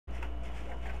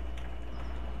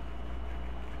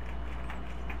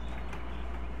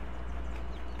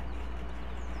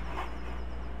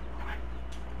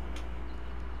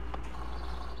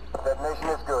Detonation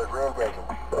is good. Re-engaging.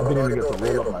 I didn't even get to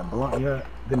roll up my blunt yet.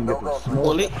 Didn't get to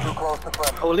smoke.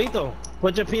 Olito,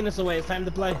 put your penis away. It's time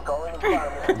to play. Oh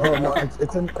no,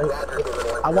 it's in.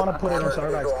 I want to put it in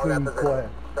Sharda's clean. Go ahead.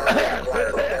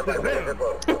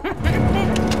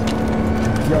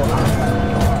 Yo,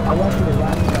 I want you to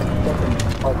laugh like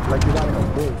fucking, like you're riding a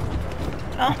bull.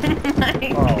 Oh my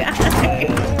god!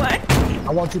 What?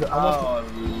 I want you to.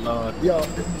 Lord. Yo,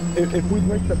 if we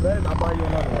break the bed, I'll buy you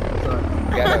another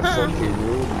one. Yeah, that's fucking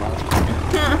rude, man.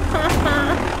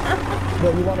 Yo,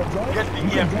 you want to join? Get the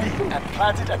EMP and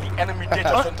plant it at the enemy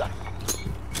data center.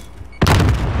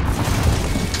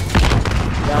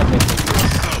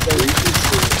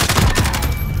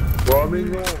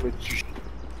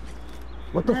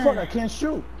 What the fuck? I can't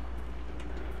shoot.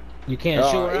 You can't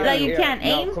shoot her. Like you can't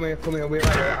aim? No, come here, wait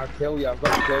right there. I'll kill you. I've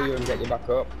got to kill you and get you back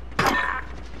up.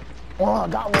 Oh, I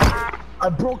got one. I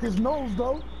broke his nose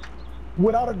though,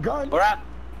 without a gun.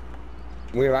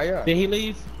 Where are you? Did he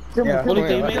leave? Yeah,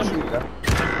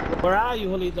 Where are you,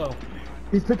 Julito?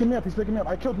 He's picking me up. He's picking me up.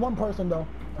 I killed one person though.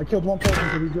 I killed one person,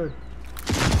 so we good.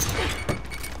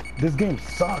 This game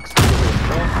sucks.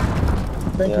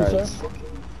 Thank you, sir.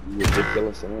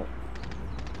 Ridiculous, isn't it?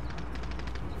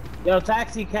 Yo,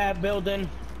 taxi cab building.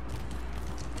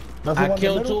 I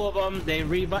killed two of them. They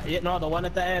revived. No, the one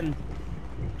at the end.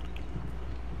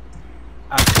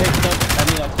 I killed two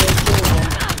of them.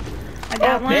 I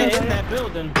got one. They're in that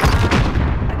building. I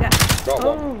got.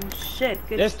 Oh shit!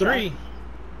 Good There's stuff. three.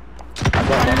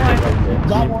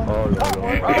 Got one.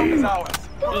 Round is ours.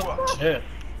 Oh, shit.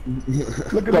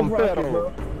 Look at this rocket,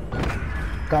 bro.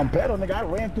 Campero, nigga, I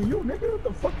ran through you, nigga. What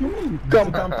the fuck you mean?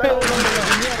 Campero,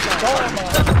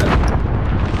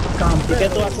 ¿Qué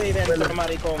tú haces ahí dentro,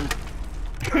 maricón?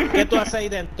 ¿Qué tú haces ahí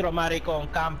dentro, maricón?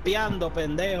 Campeando,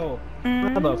 pendejo.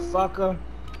 Motherfucker.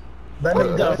 That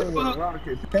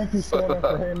nigga, thank you so much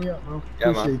for hitting me up, bro. Yeah,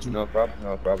 Appreciate you. No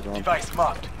problem. Device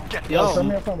marked. Get Send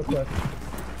me a friend request.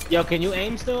 Yo, can you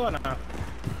aim still or not?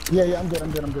 Yeah, I'm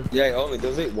good. Yeah, it only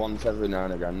does it once every now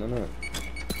and again, doesn't it?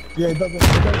 Yeah, it only does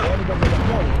it.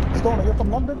 Yo, Stoner, you're from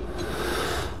London?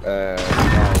 No.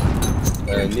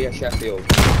 Near Sheffield.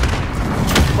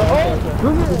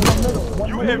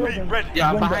 UAV ready.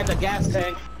 Yeah, I'm behind the gas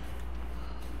tank.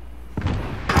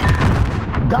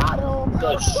 Got him!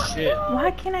 Good shit.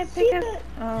 Why can't I pick up?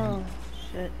 Oh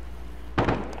shit!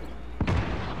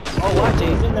 Oh, watch it.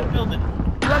 He's in the building.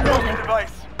 What building?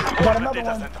 Device. Got another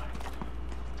one.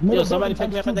 Yo, somebody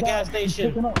pick me up at the gas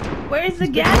station. Where's the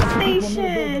gas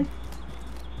station?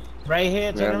 Right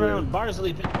here, turn around.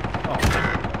 Barsley.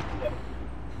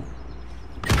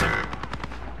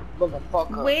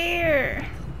 Motherfucker. Where?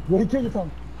 Where he kill you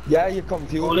from? Yeah, you're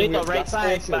confused. Olito, right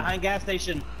side, behind gas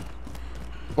station.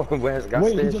 Where's gas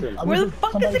station? Where the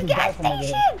fuck is the gas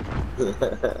station?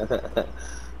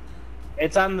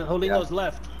 It's on Julito's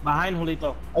left, behind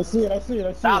Julito. I see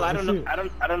it. Sal, I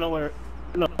don't know where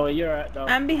you're at though.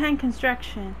 I'm behind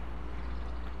construction.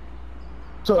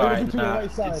 So it'll be to your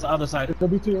right side. It's the other side. It'll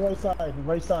be to your right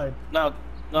side. No.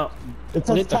 It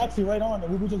says taxi right on it.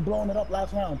 We were just blowing it up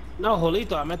last round. No,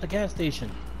 Julito, I'm at the gas station.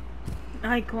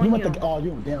 Ay, You went coño. to, oh,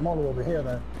 you damn all the way over here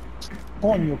then.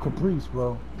 Coño, Caprice,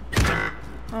 bro.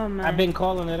 Oh man. I've been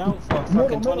calling it out for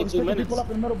fucking 22 minutes. People up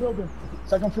in the middle building.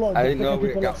 Second floor. I didn't know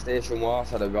where the gas station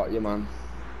was, I'd have got you, man.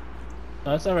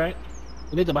 No, that's alright.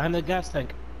 Julito, behind the gas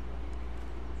tank.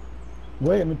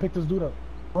 Wait, let me pick this dude up.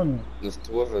 On you. There's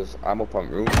two of us. I'm up on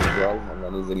roof as well, and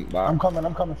then he's in back. I'm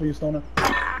coming for you, Stoner.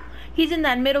 He's in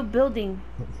that middle building.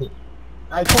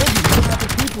 I told you, pick up the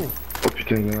people. What you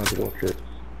doing now? Bullshit.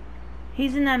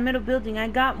 He's in that middle building. I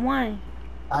got one.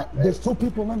 There's two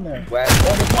people in there. Where?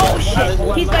 Oh shit!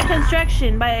 He's by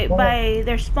construction, by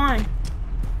their spawn.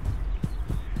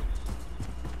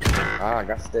 Ah,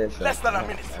 gas station. Less than a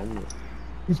minute.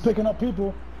 He's picking up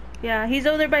people. Yeah, he's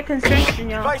over there by construction,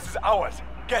 y'all. Device is ours.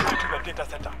 Get it to the data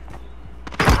center.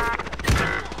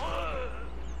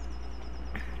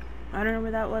 I don't know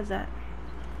where that was at.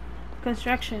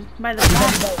 Construction, by the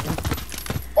spawn.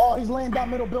 Oh, he's laying down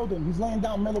middle building.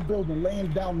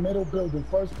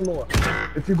 First floor.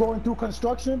 If you're going through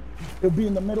construction, he'll be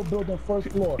in the middle building, first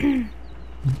floor.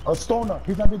 A Stoner,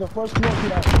 he's gonna be the first floor to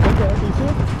that. Okay,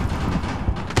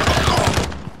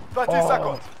 30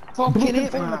 seconds. Fucking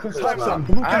hit construction.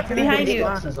 Behind you.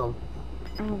 On.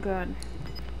 Oh god.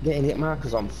 Getting hit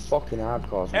markers on fucking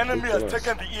hardcore. Enemy has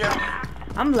taken the EMP.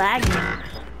 I'm lagging.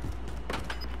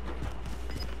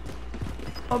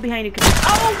 Oh, behind you.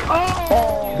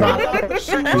 Oh!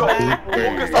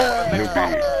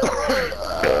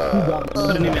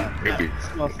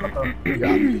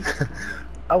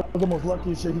 I was the most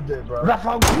luckiest shit he did, bro.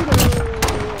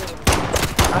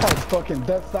 had fucking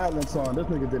death silence on. This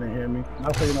nigga didn't hear me.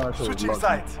 I'll tell you know I should Switching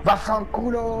sides.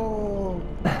 Basanculo!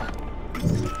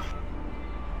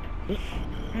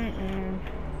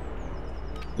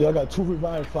 Yeah, I got 2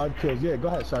 revives, 5 kills. Yeah, go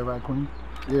ahead, Chirac Queen.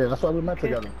 Yeah, that's why we met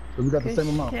together. So we got the same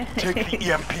amount. Take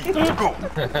the EMP. Go.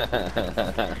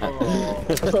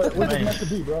 That's what we're just meant to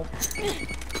be, bro.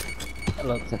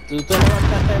 Tú te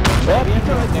levantaste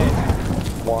bebiendo de que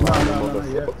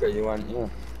Motherfucker, you want, yeah.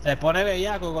 se pone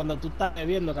bellaco cuando tú estás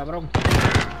bebiendo, cabrón.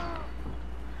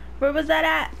 Where was that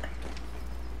at?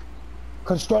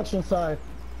 Construction side.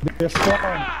 They're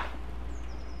strong.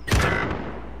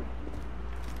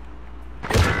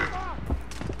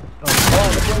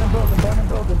 Burning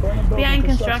building. Behind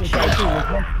construction.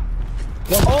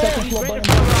 Oh, he's right in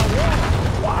front of our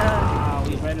wall. Wow,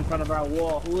 he's right in front of our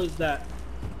wall. Who is that?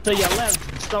 To your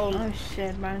left, Stone. Oh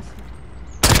shit, man.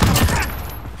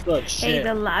 Good Hey, shit.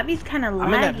 the lobby's kind of laggy.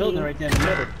 I'm in that building right there in the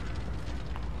middle.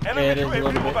 Enemy Yeah, it is a UAV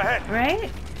little bit. overhead. Right?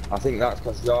 I think that's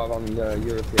because you're on the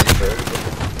European server.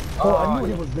 Oh, I knew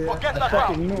he was there. Forget I that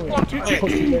fucking knew it. Hey,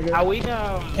 Pussy nigga. Are we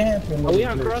Camping are we with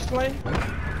on this. crossplay?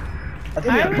 I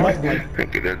think it might be.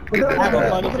 I have a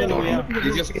funny feeling we are.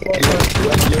 You just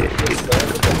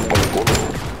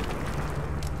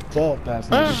Fall past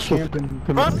camping.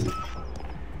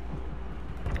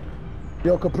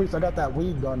 Yo, Caprice, I got that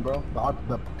weed gun, bro.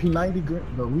 The P90,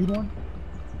 the weed one.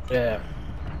 Yeah.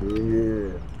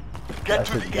 Yeah. Get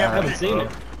to the I haven't EMP. seen it.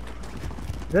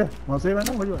 Yeah. Wanna see it right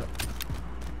now? Where you at?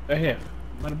 Right here.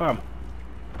 By the bomb.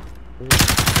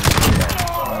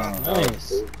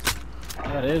 Nice.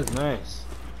 That is nice.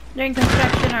 They're in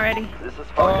construction already. This is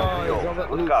Oh, Fargo he's on Field. that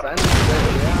We've blue got fence. it.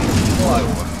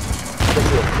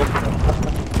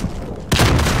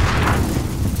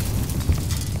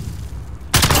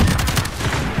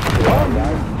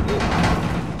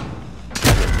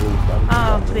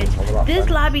 Oh, bitch. This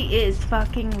lobby is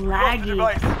fucking Drop the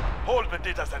device. laggy. Hold the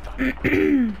data center.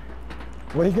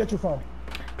 Where'd he get you from?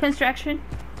 Construction.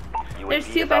 UAV There's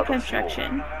is 2 by out of fuel.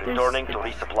 construction. There's Returning to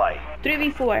resupply.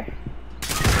 3v4.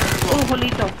 Oh,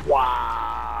 Julito.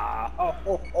 Wow.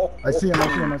 I see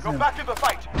him. Go back in the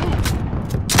fight.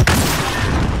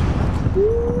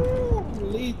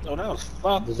 Lito, that was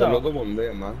fucked There's up. another one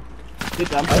there, man.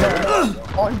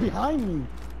 Oh, he's behind me.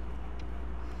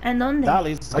 And donde?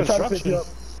 Dolly's I tried to pick you construction. up.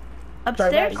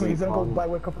 Upstairs? Queen, he's gonna go by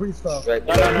where Caprice fell. Straight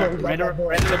No, down. right in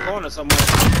the corner somewhere.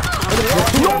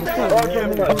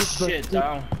 Oh, shit,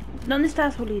 down. ¿Dónde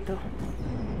estás, Julito?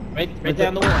 Right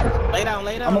down the wall. Lay down.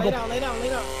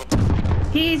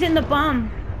 He's in the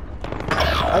bomb.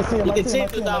 I see him. You I can see see him.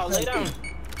 it down. Lay down.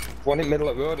 One in the middle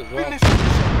of the road as well. Finish it.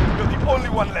 You're the only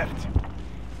one left.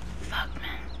 Fuck,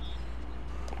 man.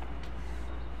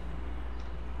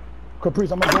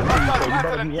 Caprice, I'm gonna go for you, so you Planted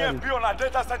better an be ready. EMP on our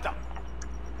data center.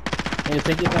 Hey,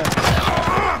 take it back.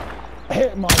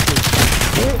 Hit Marcus.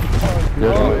 Hit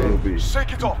Marcus.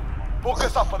 Shake it off.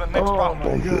 Focus up for the next Oh round.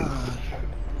 my god.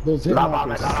 Those hit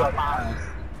markers suck. Look at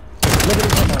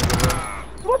this hit marker, bro.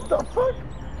 What the fuck?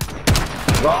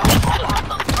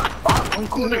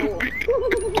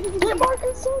 Hit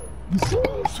markers, son. You see?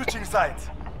 Switching sides.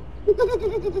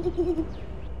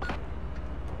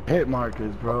 Hit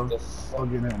markers, bro.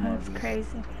 Fucking hit That's markers.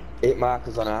 crazy. 8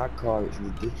 markers on a hard car, it's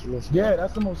ridiculous. Yeah,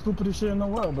 that's the most stupidest shit in the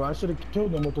world, bro. I should have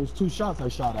killed him with those 2 shots I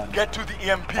shot at him. Get to the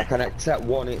I EMP. can accept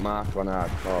 1 8 marker on a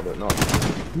hard car, but not.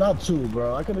 Not 2,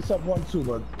 bro. I can accept 1, 2,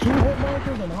 but 2 hit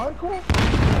markers in hardcore?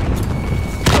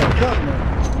 Fuck up, man.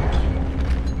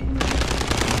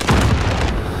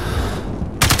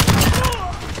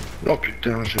 Oh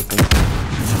putain, j'ai pas.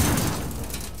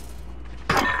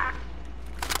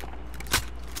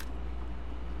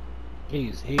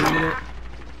 He's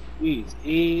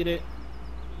heated.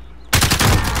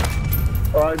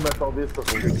 Ah, il m'attendait ça.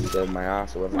 Save my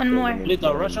ass or whatever. One more.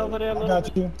 Lito, rush over there a I little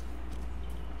got bit. you.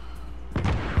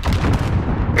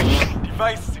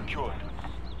 Device secured.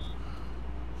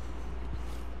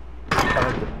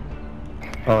 Ah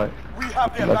ouais. We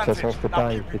have the Là, de toute façon, advantage. c'était Now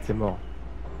pareil, keep it. c'était mort.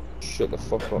 Shut the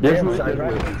fuck up. Bien Damn, joué, bien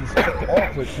Chirac, joué. you just fuck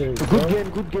off with this, bro.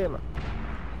 Good game.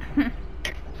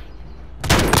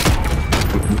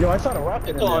 Yo, I shot a rocket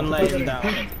in Lito and there. laying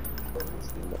down.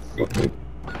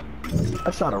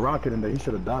 I shot a rocket in there. He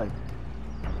should have died.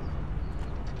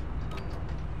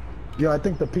 Yo, I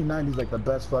think the P90 is like the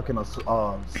best fucking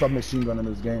submachine gun in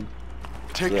this game.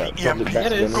 Take Yeah, the probably EMP. best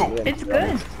It is. gun in the game, It's to be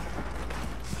honest. good.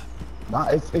 Nah,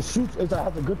 it shoots. It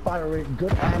has a good fire rate,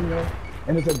 good ammo,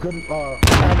 and it's a good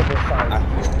caliber size.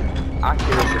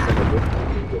 Accuracy from the good.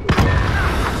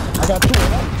 I got 2 of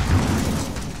them.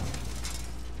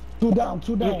 2 down,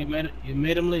 2 You down.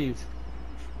 made him leave.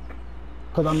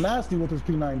 Cause I'm nasty with this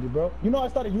P90, bro. You know I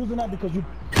started using that because you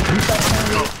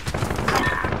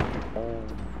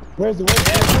Where's the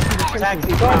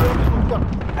Taxi.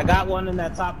 I got one in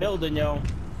that top building, yo.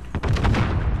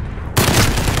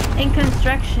 In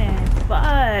construction.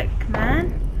 Fuck,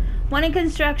 man. One in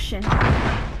construction.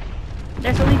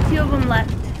 There's only 2 of them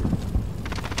left.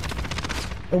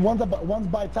 And one's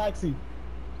by taxi.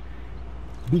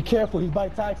 Be careful, he's by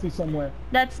taxi somewhere.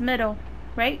 That's middle,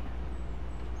 right?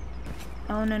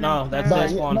 Oh no. No, that's Never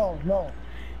their mind. spawn. No.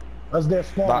 That's their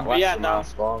spawn. Backlot Yeah, from no. our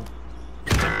spawn.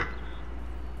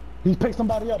 He's picked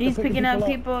somebody up. He's They're picking up up.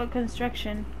 people at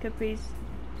construction. Caprice.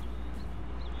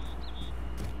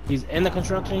 He's in the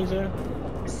construction, he's there?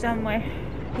 Somewhere.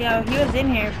 Yo, he was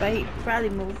in here, but he probably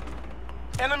moved.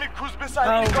 Enemy cruise missile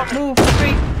Oh, incoming. move,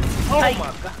 free. Oh Like,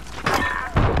 my god.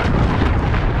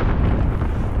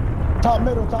 Top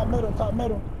middle.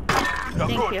 You're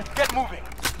Thank good. you. Get moving.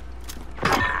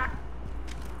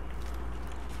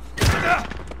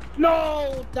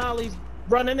 No! Dolly's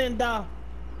running in, Doll.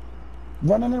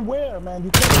 Running in where, man?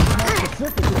 You can't be more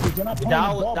specific because you're not playing the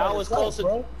ball by Doll was yourself,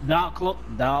 closer. bro.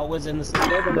 Doll was in the same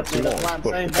building with me. That's why I'm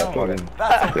saying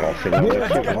That's Yeah,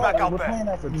 Let's get back out we're there. playing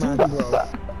as a team, bro.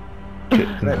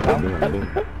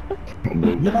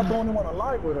 You're not the only one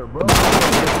alive with her, bro.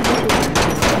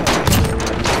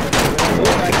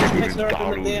 I picked her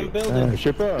up in the damn building. Je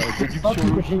sais pas,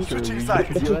 déduction logique, Switching il sides.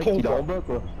 dirait qu'il est en bas,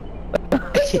 quoi.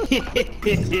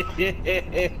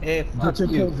 Get your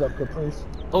kills up, Caprice.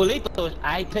 Olito,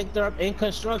 I picked her up in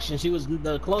construction. She was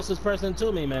the closest person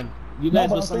to me, man. You No, guys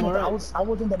but were I'm saying somewhere that else. I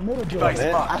was in the middle, bro. Nice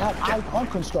spot. I had eyes on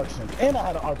construction, and I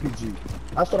had an RPG.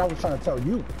 That's what I was trying to tell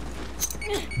you.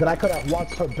 That I could have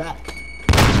watched her back.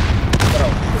 You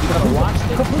could have watched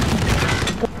it.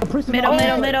 Caprice is middle, not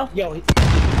middle, there. middle. Yo,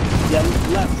 yeah,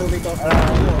 left Olito.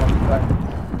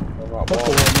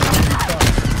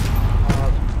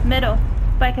 Middle.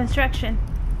 By construction.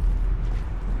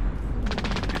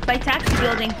 By taxi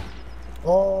building.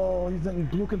 Oh, he's in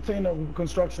blue container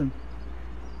construction.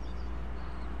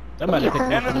 Somebody picked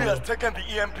her Enemy has up. taken the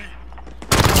EMP.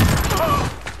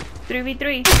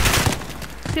 3v3.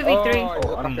 2v3.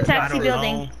 Oh, Taxi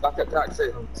building. Back at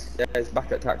taxi. Yeah, it's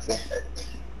back at taxi.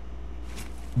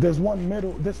 There's one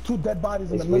middle. There's 2 dead bodies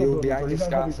in It's the middle wheel building. So behind he's the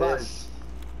not gonna be fine. Scarface.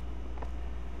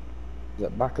 Is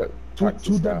it back at Two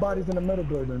taxi? dead bodies in the middle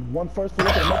building. One first floor.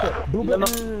 Look at it. Blue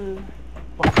building. Ooh.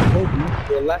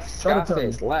 Your left, Try to tell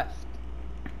Scarface, me. left.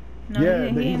 No, Yeah, he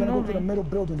he's ain't gonna go to the moving. middle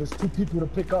building. There's 2 people to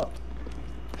pick up.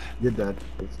 You're dead.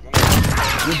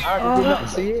 I did not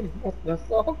see him. What the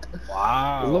fuck?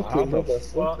 Wow. Look how at the the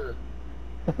fuck? fuck.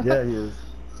 Yeah, he is.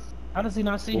 How does he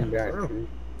not see him?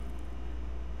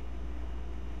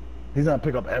 He's gonna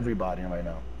pick up everybody right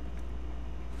now.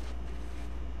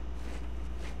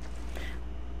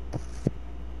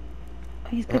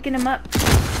 He's picking him up.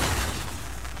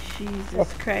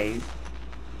 Jesus Christ.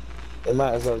 They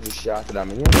might as well just shouted at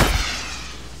me.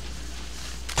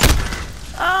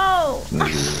 Oh!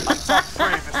 Stop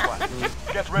spraying this one.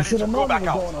 Get You ready should to have go known he back was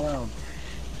out. going around.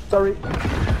 Sorry.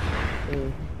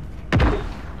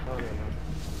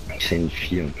 C'est une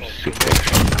fille en plus, c'est quoi?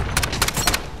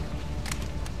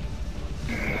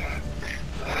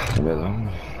 Ben non.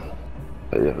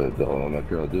 On a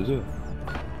plus à 2 heures.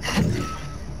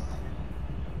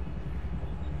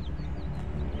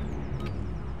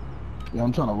 Yeah,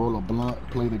 I'm trying to roll a blunt,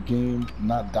 play the game,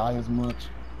 not die as much.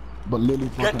 But Lily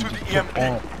Get fucking to just the took EMP.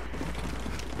 off.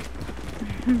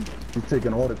 He's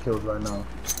taking all the kills right now.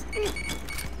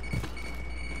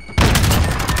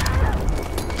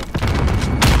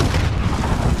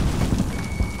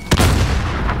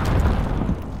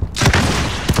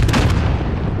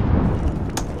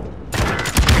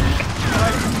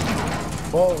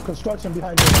 Oh, construction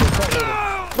behind you. I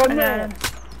got him.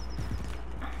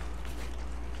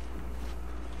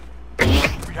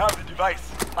 We have the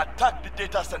device. Attack the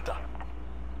data center.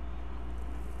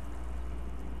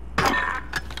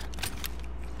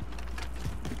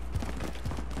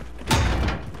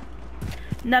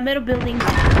 In that middle building.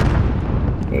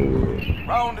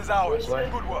 Round is ours.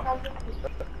 Good work.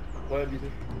 Ouais, bidé.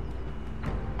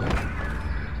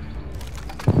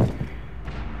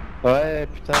 Ouais,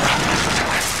 putain.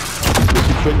 Mais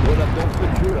tu fais une grenade dans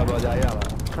le jeu là-bas derrière là.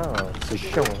 Putain, c'est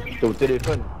chiant. T'es au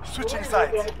téléphone. Switching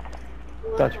sides.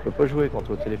 Putain, tu peux pas jouer quand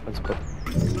t'es au téléphone, c'est pas.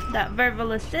 That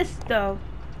verbal assist though.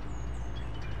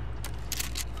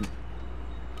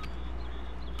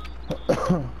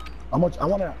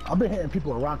 I've been hitting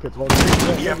people with rockets all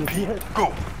day. EMP.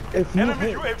 Go. If you Enemy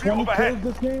hit UAV 20 overhead.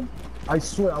 kills this game, I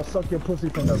swear I'll suck your pussy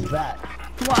from the back.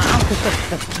 Wow. Back.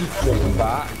 From the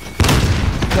back.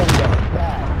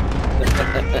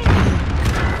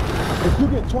 If you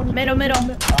get 20 Middle, kills middle. this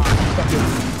minute, I'll suck your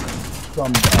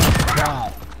Some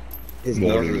God. It's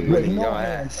Yeah, really With your no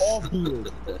hands, ass. all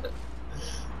beard.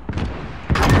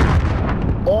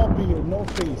 All beard, no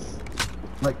face.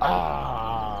 Like,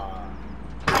 ah.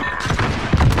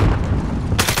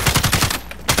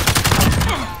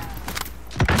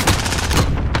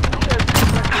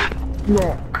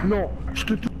 No.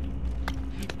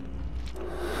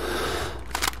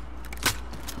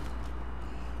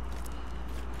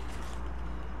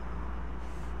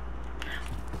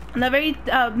 On the very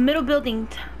middle building,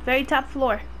 very top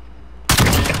floor.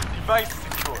 Device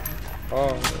secure.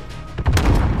 Oh,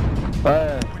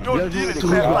 We don't deal in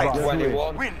fair fight.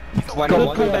 21. Win.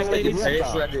 21. Come You back, best get your ladies.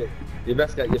 face ready. You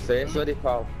best get your face ready,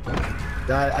 pal.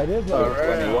 It is Oh, right.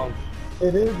 21.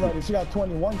 It is right. She got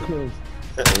 21 kills.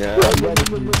 Yeah.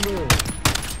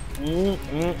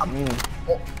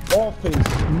 All face,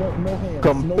 no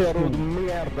hands, no Perro de skin.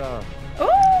 mierda.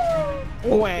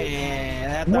 Ooh! Ué,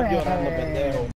 ela tá llorando, pendejo.